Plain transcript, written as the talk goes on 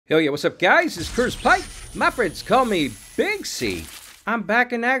Hell yeah, what's up guys? It's curtispyke. My friends call me BigC. I'm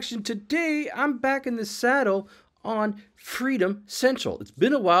back in action today. I'm back in the saddle on Freedom Central. It's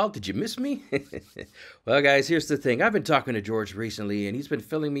been a while. Did you miss me? Well guys, here's the thing. I've been talking to George recently and he's been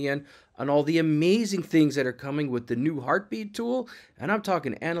filling me in on all the amazing things that are coming with the new heartbeat tool. And I'm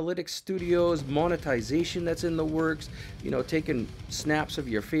talking analytics studios, monetization that's in the works, you know, taking snaps of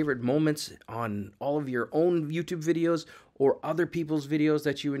your favorite moments on all of your own YouTube videos or other people's videos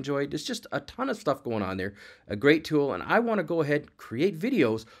that you enjoyed. There's just a ton of stuff going on there. A great tool, and I want to go ahead and create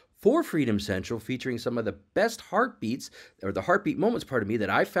videos for Freedom Central featuring some of the best heartbeats, or the heartbeat moments, pardon me, that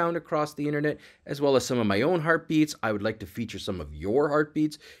I found across the internet, as well as some of my own heartbeats. I would like to feature some of your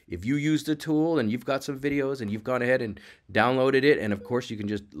heartbeats. If you use the tool and you've got some videos and you've gone ahead and downloaded it, and of course you can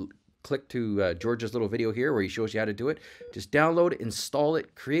just click to George's little video here where he shows you how to do it. Just download it, install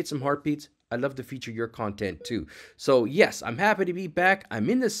it, create some heartbeats. I'd love to feature your content too. So yes, I'm happy to be back. I'm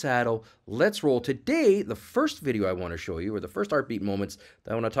in the saddle. Let's roll. Today, the first video I want to show you, or the first heartbeat moments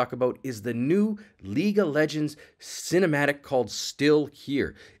that I want to talk about, is the new League of Legends cinematic called Still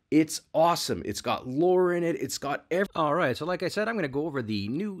Here. It's awesome. It's got lore in it. It's got All right, so like I said, I'm going to go over the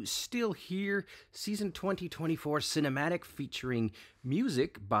new Still Here Season 2024 cinematic featuring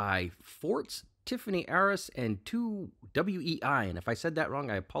music by Forts, Tiffany Aris, and 2WEI. And if I said that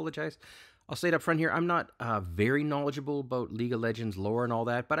wrong, I apologize. I'll say it up front here, I'm not very knowledgeable about League of Legends lore and all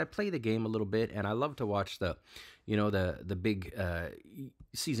that, but I play the game a little bit, and I love to watch the, you know, the big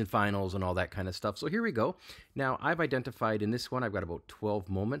season finals and all that kind of stuff. So here we go. Now, I've identified in this one, I've got about 12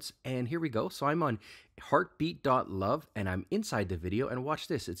 moments, and here we go. So I'm on heartbeat.love, and I'm inside the video, and watch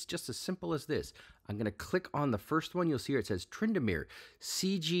this. It's just as simple as this. I'm going to click on the first one. You'll see here it says Tryndamere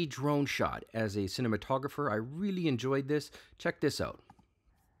CG drone shot. As a cinematographer, I really enjoyed this. Check this out.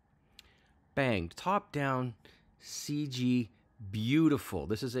 Bang, top down CG, beautiful.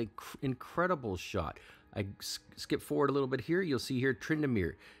 This is an incredible shot. I skip forward a little bit here. You'll see here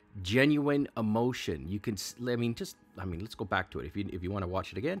Tryndamere, genuine emotion. You can, let's go back to it. If you want to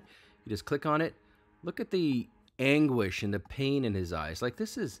watch it again, you just click on it. Look at the anguish and the pain in his eyes. Like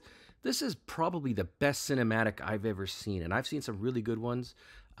this is probably the best cinematic I've ever seen, and I've seen some really good ones.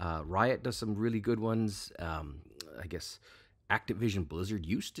 Riot does some really good ones. I guess Activision Blizzard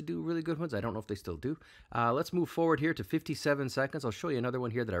used to do really good ones. I don't know if they still do. Let's move forward here to 57 seconds. I'll show you another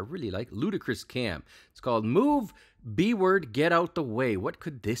one here that I really like. Ludicrous Cam. It's called Move, B-Word, Get Out the Way. What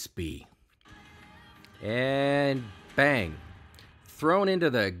could this be? And bang. Thrown into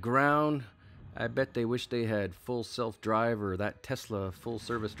the ground. I bet they wish they had full self-drive or that Tesla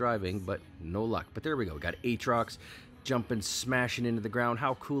full-service driving, but no luck. But there we go. We got Aatrox jumping, smashing into the ground.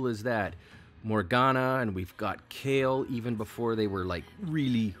 How cool is that? Morgana, and we've got Kale even before they were like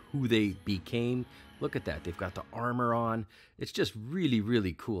really who they became. Look at that. They've got the armor on. It's just really,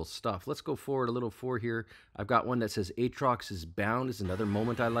 really cool stuff. Let's go forward a little for here. I've got one that says Aatrox is bound is another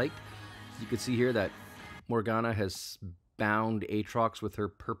moment I liked. You can see here that Morgana has bound Aatrox with her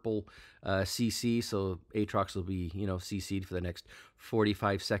purple CC, so Aatrox will be, you know, CC'd for the next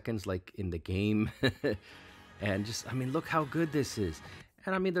 45 seconds like in the game. And just, I mean, look how good this is.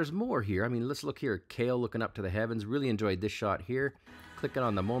 And I mean, there's more here. I mean, let's look here. Kale looking up to the heavens. Really enjoyed this shot here. Clicking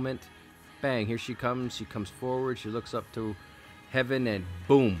on the moment. Bang, here she comes. She comes forward. She looks up to heaven and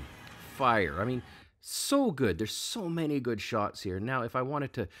boom, fire. I mean, so good. There's so many good shots here. Now, if I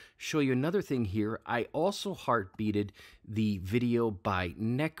wanted to show you another thing here, I also heartbeated the video by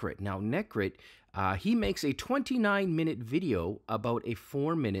Necrit. Now, Necrit, he makes a 29-minute video about a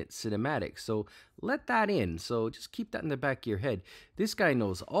 4-minute cinematic. So let that in. So just keep that in the back of your head. This guy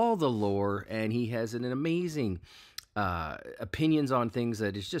knows all the lore, and he has an amazing opinions on things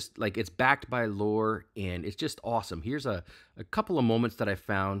that is just like it's backed by lore, and it's just awesome. Here's a couple of moments that I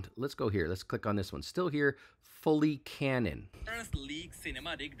found. Let's go here. Let's click on this one. Still Here, fully canon. First League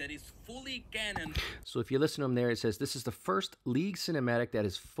cinematic that is fully canon. So if you listen to him there, it says this is the first League cinematic that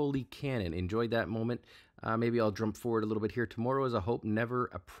is fully canon. Enjoyed that moment. Maybe I'll jump forward a little bit here. Tomorrow is a hope,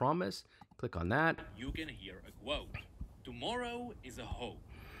 never a promise. Click on that. You can hear a quote. Tomorrow is a hope,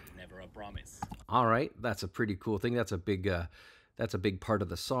 never a promise. All right, that's a pretty cool thing. That's a big part of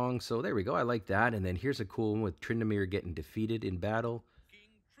the song. So there we go. I like that. And then here's a cool one with Tryndamere getting defeated in battle.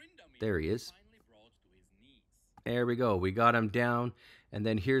 There he is. There we go. We got him down. And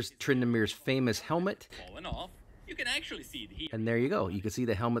then here's Tryndamere's famous helmet. Fallen off. You can actually see it here. And there you go. You can see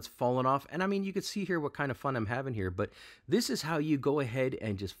the helmet's falling off. And I mean, you can see here what kind of fun I'm having here. But this is how you go ahead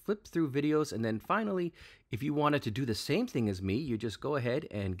and just flip through videos. And then finally, if you wanted to do the same thing as me, you just go ahead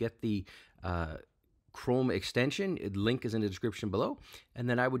and get the Chrome extension. Link is in the description below. And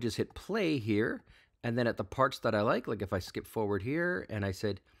then I would just hit play here. And then at the parts that I like if I skip forward here and I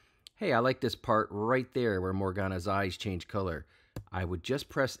said, hey, I like this part right there where Morgana's eyes change color. I would just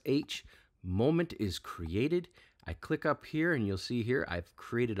press H, moment is created. I click up here and you'll see here I've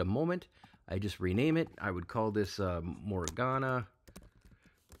created a moment. I just rename it. I would call this Morgana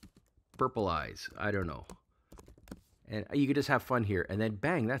Purple Eyes. I don't know. And you can just have fun here. And then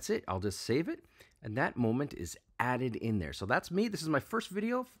bang, that's it. I'll just save it. And that moment is added in there. So that's me. This is my first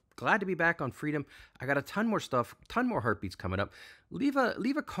video. Glad to be back on Freedom. I got a ton more stuff, ton more heartbeats coming up. Leave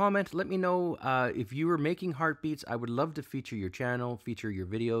a comment. Let me know if you were making heartbeats. I would love to feature your channel, feature your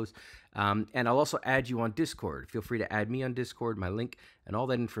videos. And I'll also add you on Discord. Feel free to add me on Discord. My link and all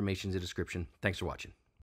that information is in the description. Thanks for watching.